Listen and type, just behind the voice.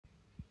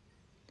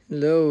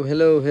Hello,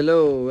 hello,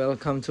 hello.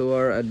 Welcome to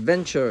our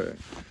adventure.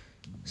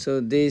 So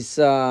this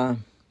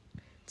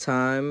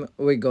time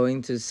we're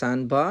going to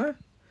Sandbar.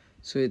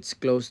 So it's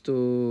close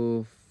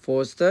to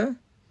Forster.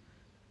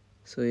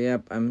 So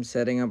yep, I'm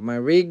setting up my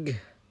rig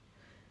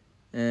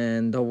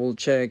and double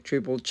check,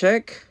 triple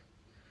check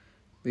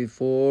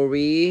before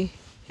we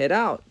head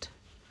out.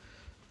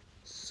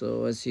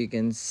 So as you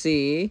can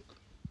see,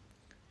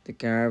 the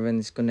caravan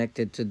is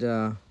connected to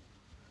the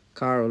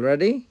car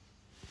already.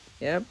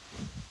 Yep.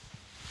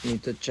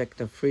 Need to check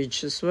the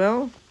fridge as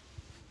well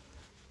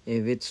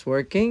if it's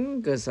working,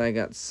 because I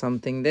got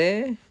something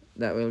there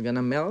that will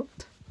gonna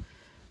melt,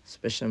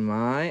 especially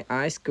my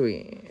ice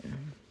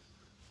cream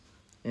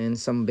and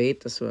some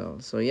bait as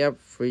well. So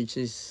yep, fridge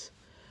is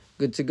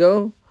good to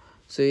go.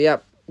 So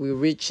yep, we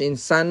reach in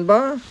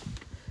Sandbar.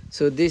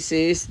 So this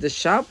is the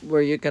shop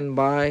where you can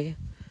buy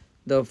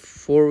the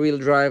four-wheel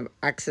drive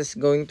access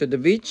going to the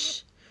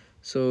beach.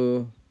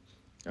 So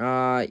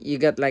you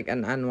got like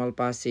an annual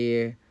pass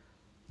here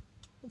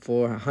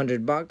for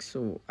 $100,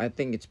 so I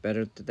think it's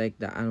better to take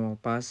the annual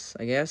pass,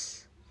 I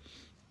guess.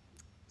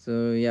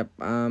 So yep,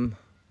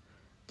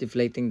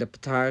 deflating the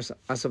tires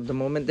as of the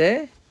moment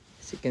there,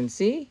 as you can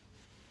see.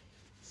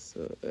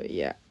 So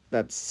yeah,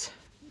 that's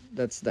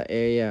the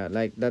area,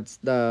 like that's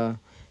the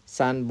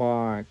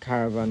Sandbar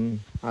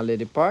Caravan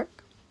Holiday Park,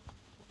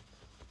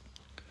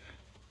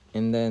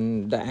 and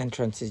then the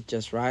entrance is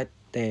just right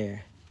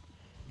there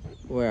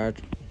where I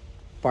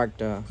parked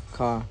the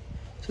car.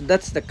 So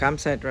that's the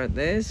campsite right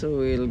there. So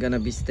we're gonna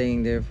be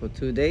staying there for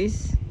 2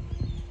 days.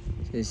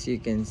 So as you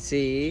can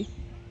see,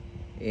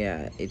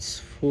 yeah, it's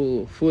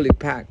fully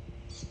packed.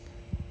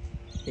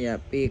 Yeah,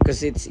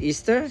 because it's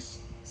Easter,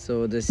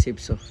 so there's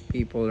heaps of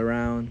people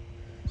around.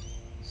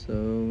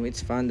 So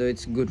it's fun though.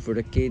 It's good for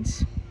the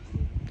kids.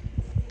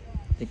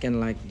 They can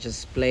like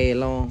just play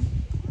along.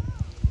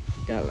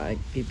 Got like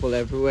people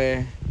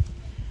everywhere.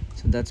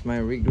 So that's my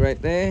rig right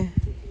there.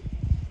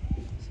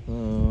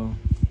 So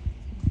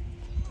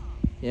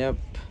yep,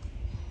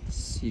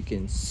 as you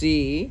can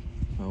see,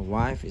 my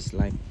wife is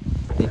like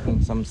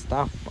taking some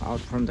stuff out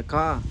from the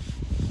car.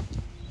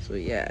 So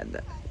yeah,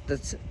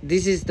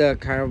 this is the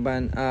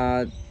caravan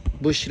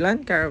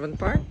bushland caravan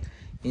park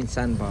in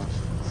Sandbar.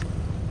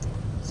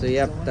 So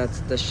yep,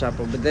 that's the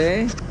shop over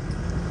there.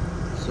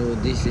 So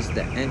this is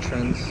the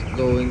entrance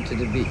going to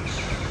the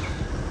beach.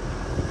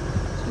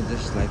 So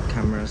there's like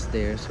cameras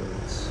there, so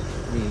it's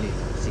really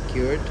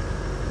secured.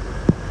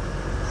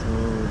 So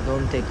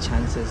don't take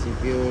chances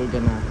if you're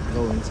gonna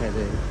go inside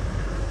there.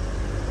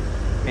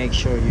 Make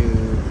sure you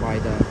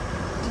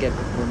get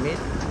the permit,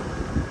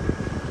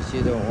 because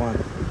you don't want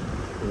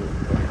to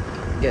like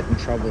get in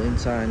trouble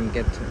inside and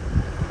get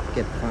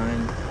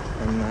fined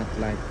for not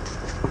like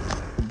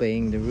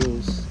obeying the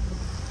rules.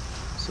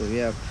 So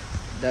yeah,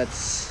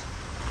 that's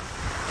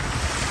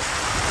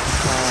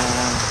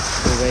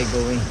the way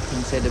going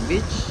inside the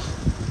beach.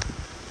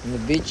 And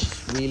the beach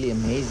is really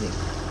amazing.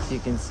 As you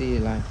can see,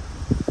 like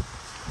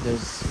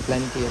there's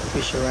plenty of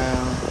fish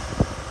around,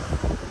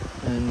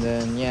 and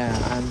then yeah,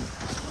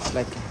 it's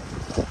like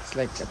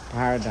a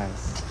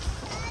paradise.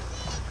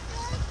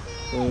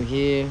 So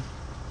here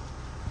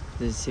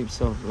there's heaps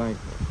of like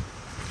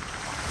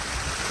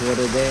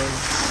water there.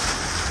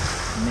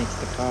 It makes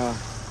the car a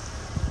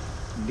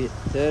bit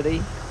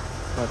dirty,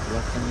 but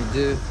what can you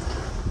do?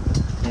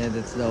 Yeah,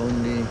 that's the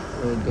only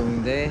road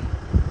going there.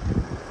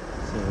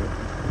 So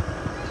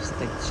just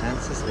take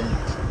chances then.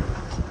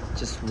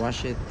 Just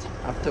wash it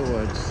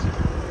afterwards.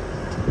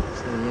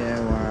 So yeah,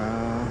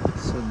 wow,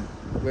 so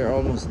we're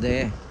almost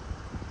there.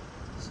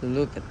 So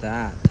look at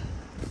that.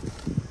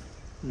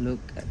 Look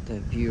at the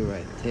view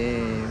right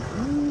there.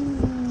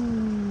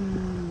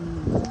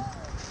 Ooh.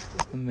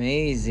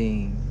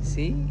 Amazing.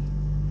 See?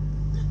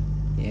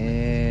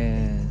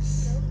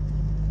 Yes.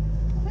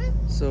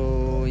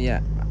 So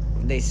yeah,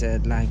 they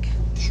said like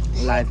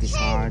life is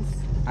hard.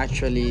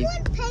 Actually,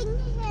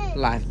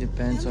 life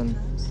depends on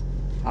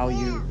how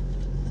you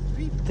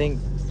think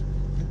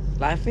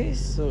life is.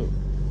 So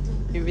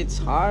if it's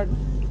hard,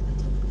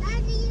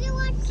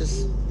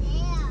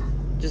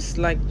 just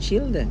like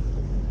chill then,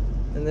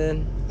 and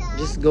then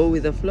just go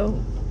with the flow.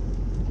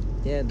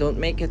 Yeah, don't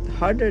make it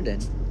harder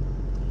then.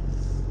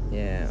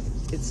 Yeah,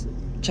 it's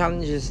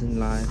challenges in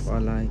life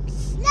are like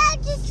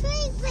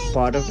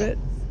part of it.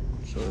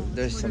 So if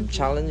there's some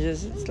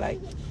challenges, it's like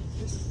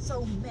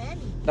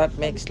that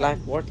makes life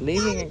worth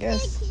living, I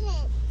guess.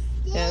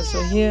 Yeah,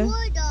 so here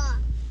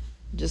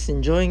just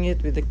enjoying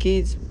it with the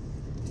kids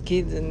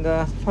and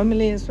the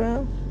family as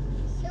well,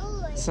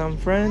 some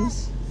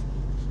friends.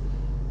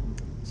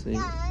 So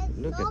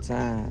look at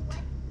that.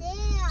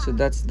 So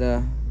that's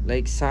the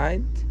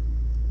lakeside.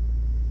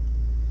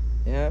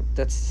 Yeah,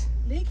 that's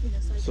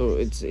so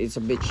it's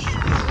a beach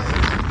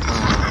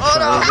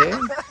shower there.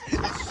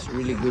 It's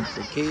really good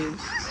for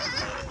kids.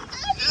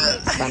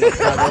 Stand up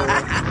paddle,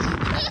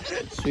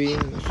 swim.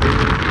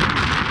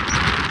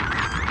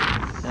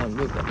 Now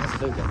look at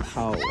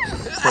how Toby is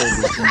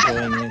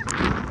enjoying it.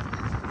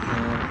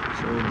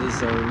 So these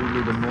are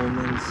really the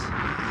moments.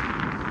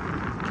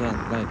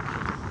 Can't like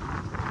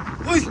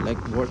It's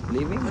like worth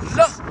living.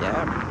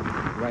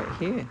 Yeah, right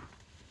here.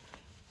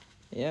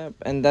 Yeah,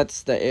 and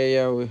that's the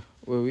area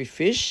where we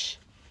fish.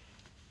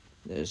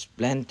 There's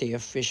plenty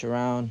of fish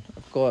around.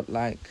 I've got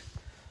like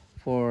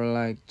for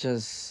like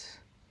just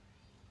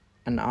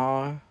an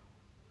hour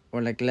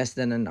or like less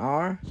than an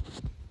hour,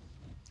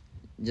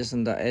 just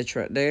on the edge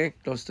right there,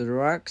 close to the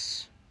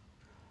rocks.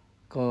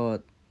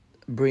 Caught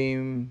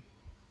bream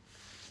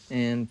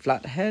and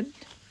flathead,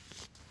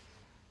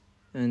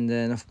 and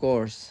then of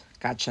course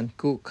catch and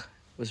cook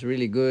was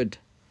really good.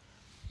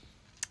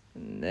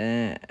 And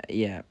then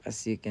yeah,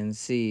 as you can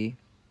see,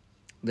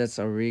 that's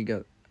our rig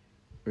up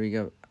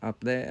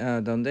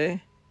there, down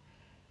there.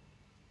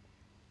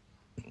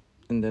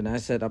 And then I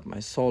set up my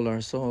solar.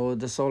 So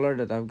the solar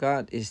that I've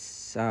got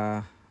is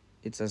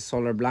it's a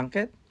solar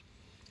blanket,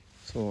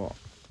 so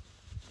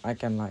I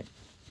can like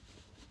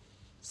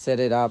set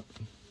it up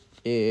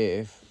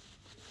if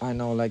I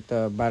know like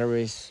the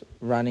battery's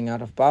running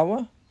out of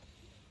power,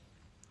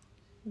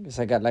 because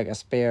I got like a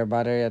spare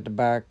battery at the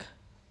back,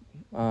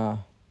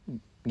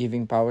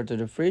 giving power to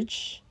the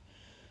fridge.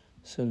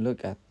 So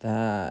look at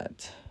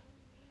that,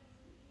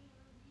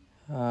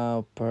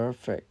 how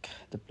perfect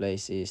the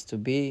place is to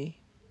be.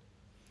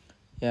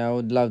 Yeah, I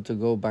would love to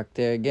go back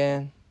there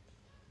again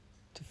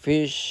to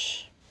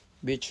fish,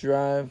 beach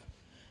drive,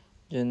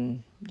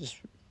 then just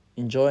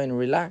enjoy and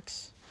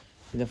relax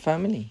with the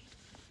family.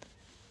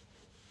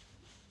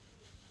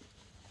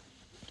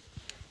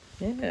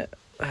 Yeah.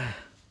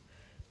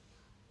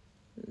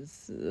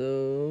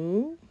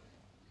 So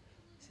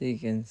you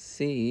can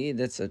see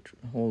that's a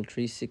whole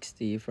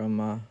 360 from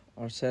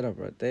our setup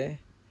right there.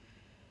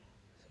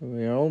 So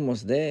we're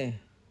almost there.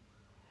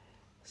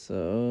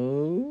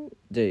 So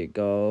there you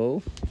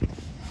go.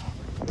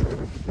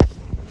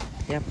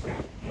 Yep.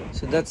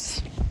 So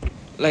that's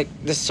like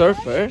the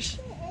surfers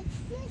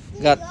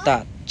got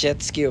that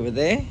jet ski over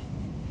there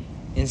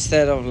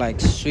instead of like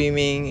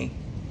swimming,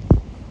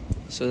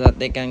 so that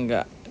they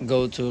can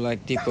go to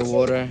like deeper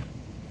water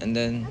and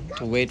then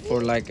to wait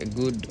for like a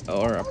good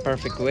or a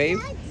perfect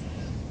wave.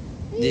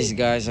 These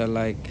guys are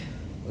like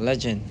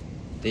legend.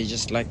 They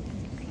just like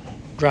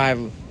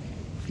drive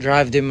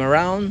them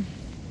around,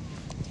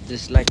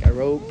 just like a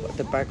rope at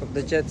the back of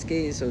the jet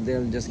ski, so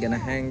they're just gonna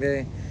hang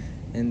there,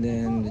 and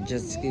then the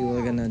jet ski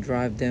will gonna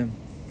drive them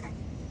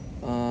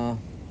on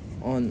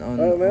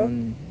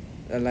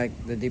like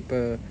the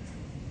deeper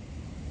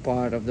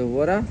part of the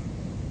water,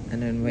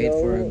 and then wait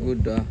for a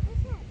good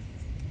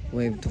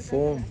wave to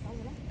form,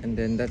 and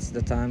then that's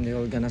the time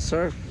they're gonna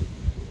surf.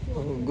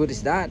 How good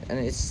is that? And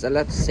it's a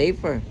lot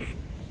safer.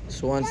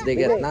 So once they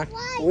get knocked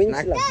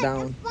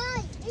down,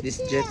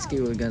 this jet ski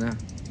will gonna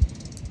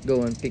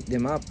go and pick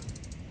them up.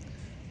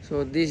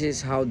 So this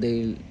is how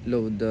they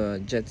load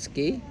the jet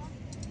ski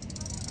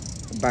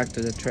back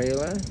to the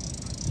trailer.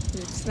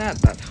 It's not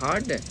that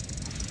hard then.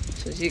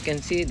 So as you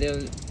can see,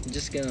 they're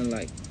just gonna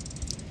like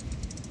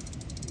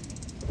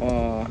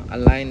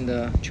align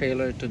the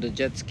trailer to the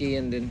jet ski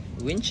and then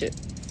winch it.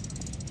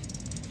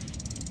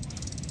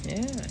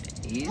 Yeah,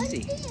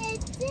 easy.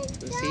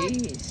 So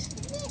see,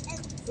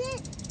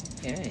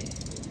 yeah.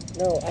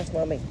 No, ask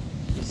mommy.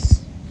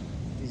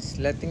 It's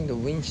letting the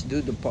winch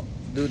do the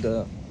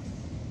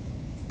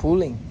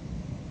pulling.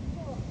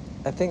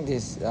 I think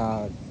this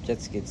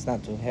jet ski, it's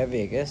not too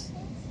heavy, I guess.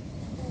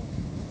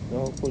 So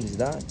how cool is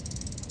that?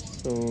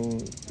 So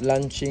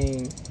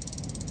launching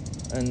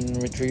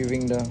and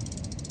retrieving the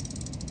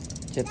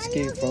jet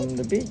ski from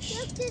the beach.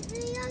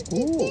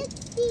 Ooh.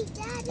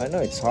 I know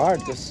it's hard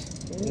because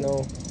you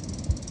know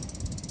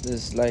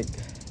there's like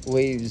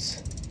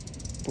waves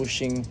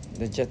pushing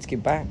the jet ski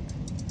back,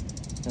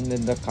 and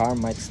then the car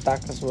might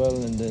stuck as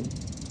well, and then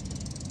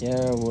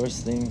yeah,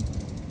 worst things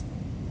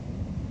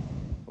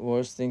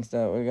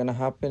that are gonna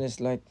happen is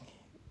like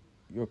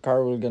your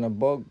car will gonna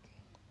bug.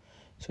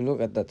 So look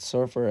at that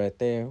surfer right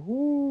there.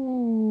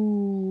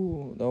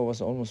 Ooh, that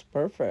was almost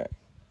perfect.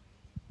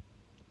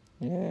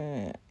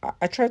 Yeah,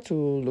 I try to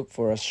look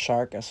for a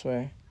shark as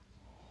well,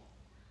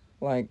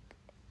 like,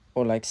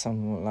 or like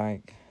some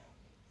like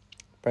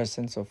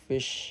presence of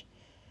fish,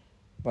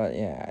 but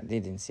yeah, I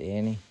didn't see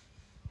any.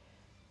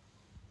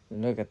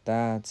 Look at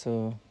that.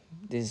 So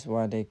this is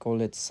why they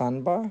call it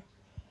sandbar.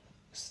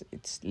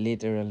 It's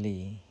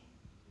literally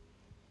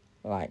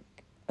like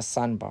a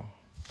sandbar.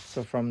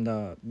 So from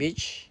the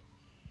beach,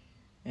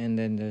 and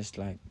then there's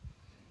like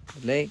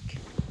the lake.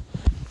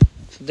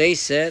 So they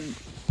said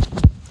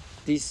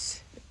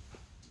this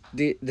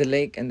the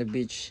lake and the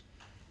beach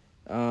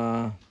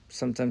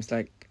sometimes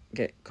like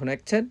get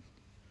connected,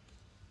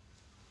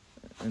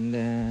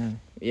 and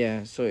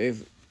yeah, so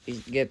if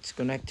it gets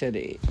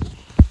connected,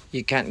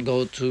 you can't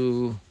go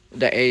to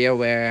the area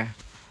where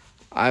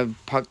I've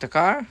parked the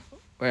car,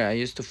 where I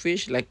used to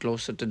fish, like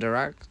closer to the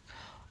rock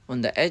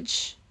on the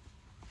edge.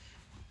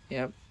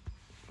 Yep,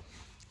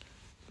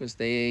 because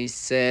they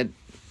said,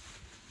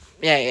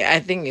 yeah, I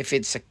think if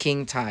it's a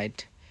king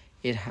tide,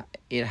 it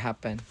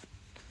happened,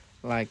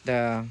 like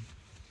the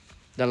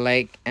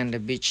lake and the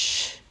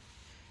beach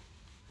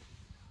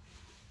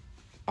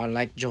are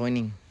like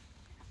joining.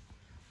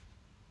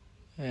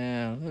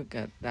 Yeah, look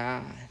at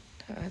that.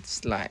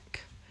 That's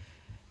like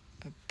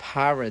a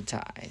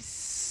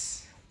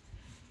paradise.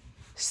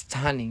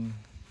 Stunning.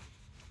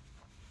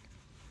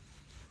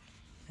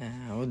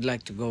 I would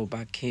like to go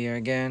back here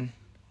again.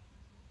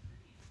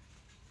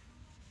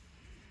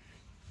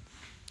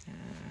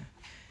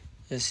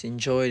 Just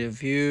enjoy the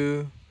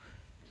view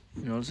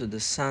and also the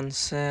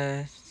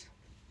sunset.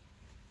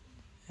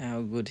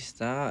 How good is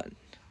that?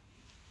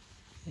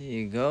 There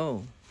you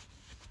go.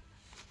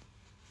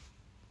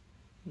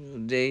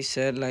 They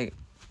said like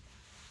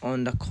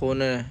on the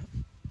corner,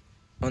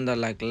 on the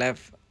like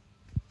left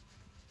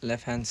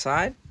hand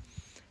side,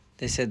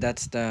 they said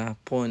that's the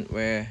point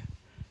where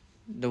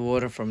the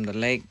water from the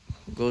lake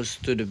goes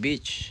to the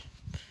beach.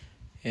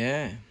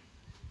 Yeah,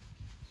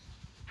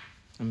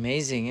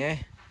 amazing, eh?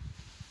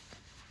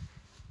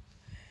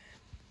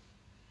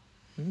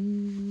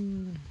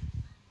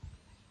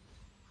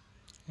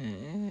 Yeah.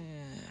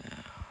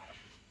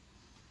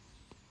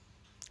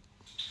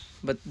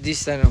 But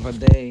this time of a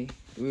day,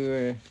 we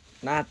were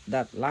not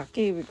that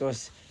lucky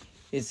because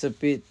it's a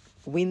bit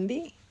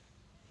windy.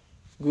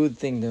 Good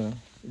thing the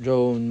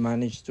drone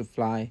managed to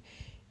fly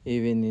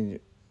even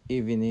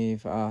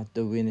if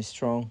the wind is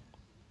strong.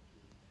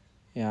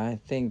 Yeah, I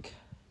think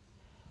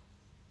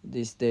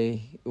this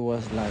day it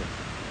was like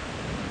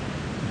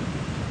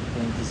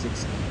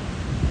 26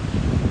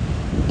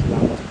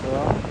 kilometers per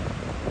hour,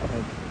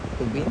 like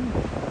the wind.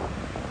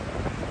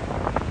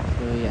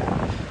 So yeah,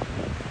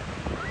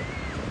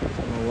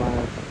 so my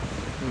wife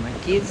and my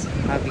kids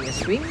having a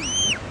swim,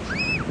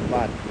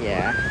 but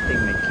yeah, I think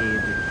my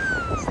kid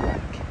is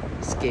like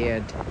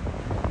scared.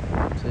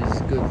 So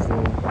it's good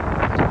for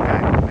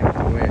back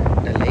to where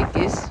the lake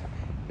is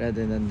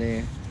rather than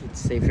there. It's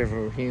safer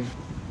for him.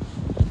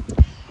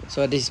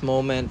 So at this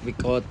moment we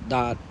caught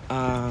that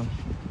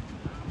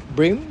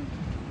brim.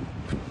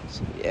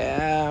 So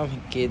yeah, my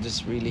kid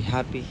was really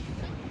happy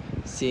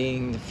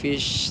seeing the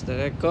fish that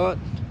I caught,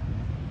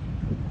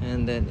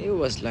 and then it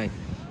was like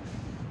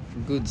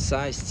good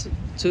size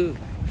too.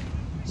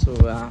 So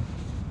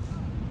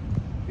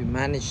we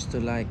managed to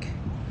like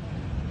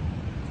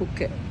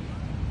cook it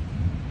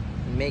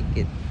and make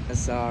it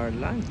as our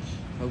lunch.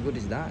 How good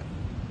is that?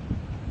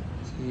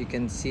 So you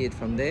can see it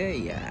from there.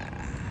 Yeah,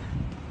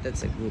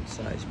 that's a good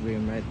size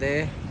brim right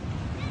there.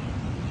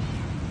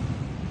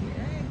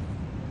 Yeah,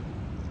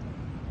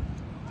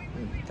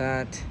 like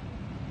that.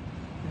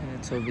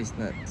 Toby's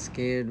not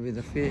scared with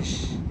the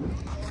fish.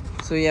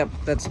 So yep,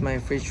 that's my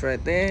fish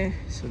right there.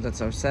 So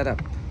that's our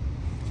setup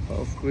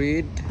of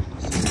grid.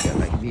 So we got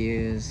like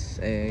beers,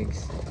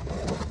 eggs,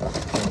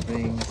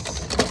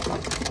 drinks.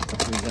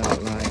 We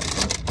got like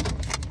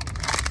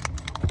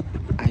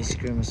ice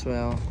cream as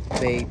well,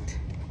 bait.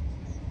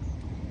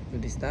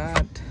 What is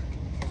that?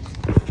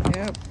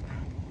 Yep,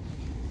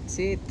 that's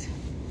it.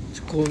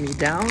 To cool me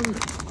down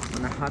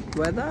on a hot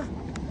weather,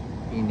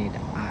 you need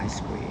ice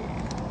cream,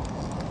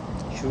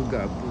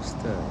 sugar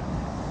booster.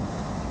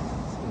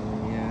 So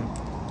yeah,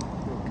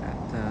 look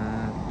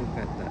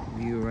at that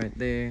view right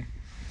there.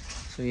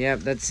 So yeah,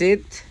 that's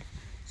it.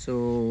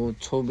 So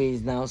Toby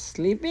is now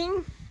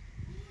sleeping.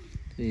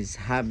 He's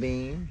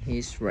having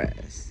his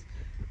rest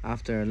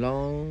after a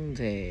long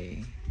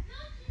day.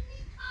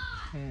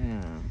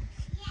 Yeah.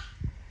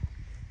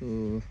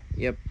 So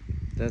yep,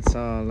 that's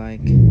all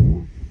like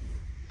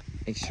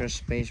extra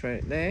space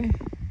right there.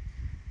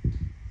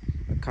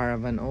 A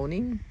caravan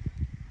awning.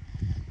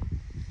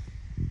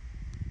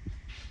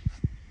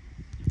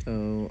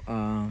 So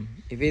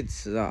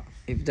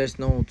if there's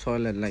no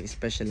toilet, like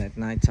especially at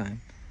night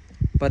time,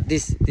 but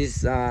this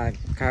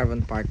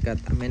caravan park got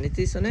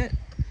amenities on it.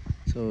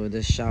 So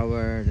there's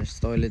shower, there's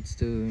toilets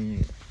too.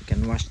 You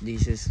can wash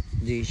dishes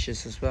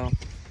as well.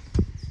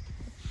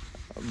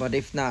 But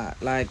if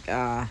not, like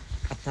at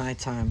night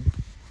time,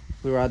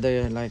 we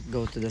rather like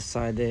go to the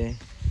side there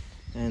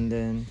and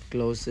then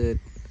close it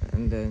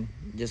and then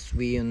just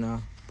wee in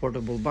a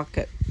portable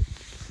bucket.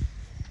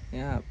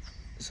 Yeah,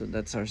 so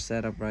that's our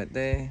setup right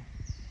there.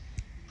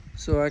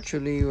 So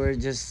actually we're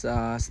just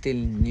still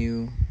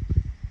new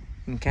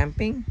in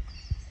camping,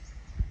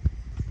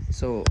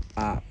 so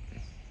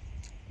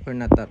we're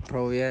not that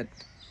pro yet.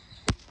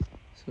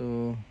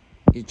 So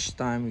each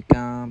time we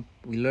camp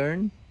we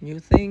learn new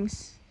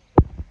things.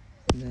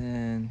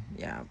 Then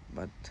yeah,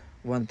 but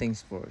one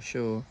thing's for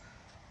sure,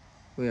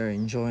 we are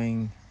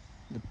enjoying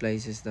the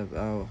places that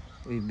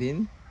we've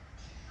been.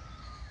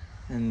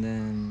 And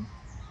then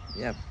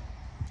yep,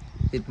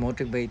 it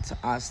motivates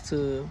us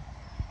to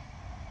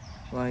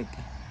like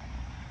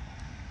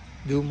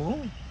do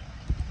more.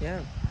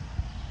 Yeah,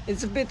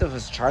 it's a bit of a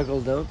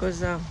struggle though,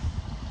 because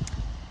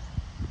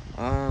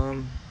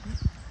um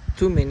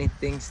too many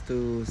things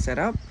to set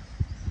up,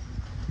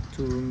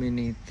 too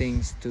many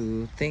things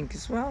to think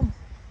as well.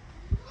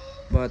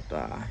 But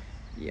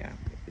yeah,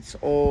 it's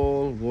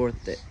all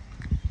worth it.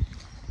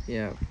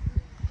 Yeah,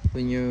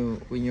 when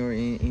you're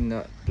in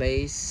that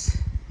place,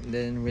 and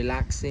then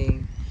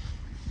relaxing,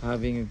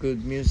 having a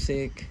good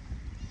music,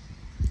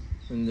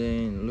 and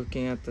then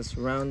looking at the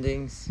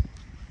surroundings,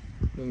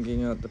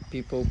 looking at the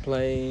people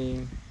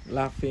playing,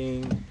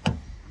 laughing,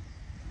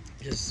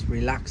 just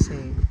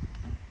relaxing.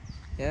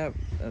 Yeah,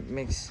 that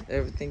makes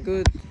everything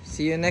good.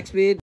 See you next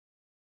vid.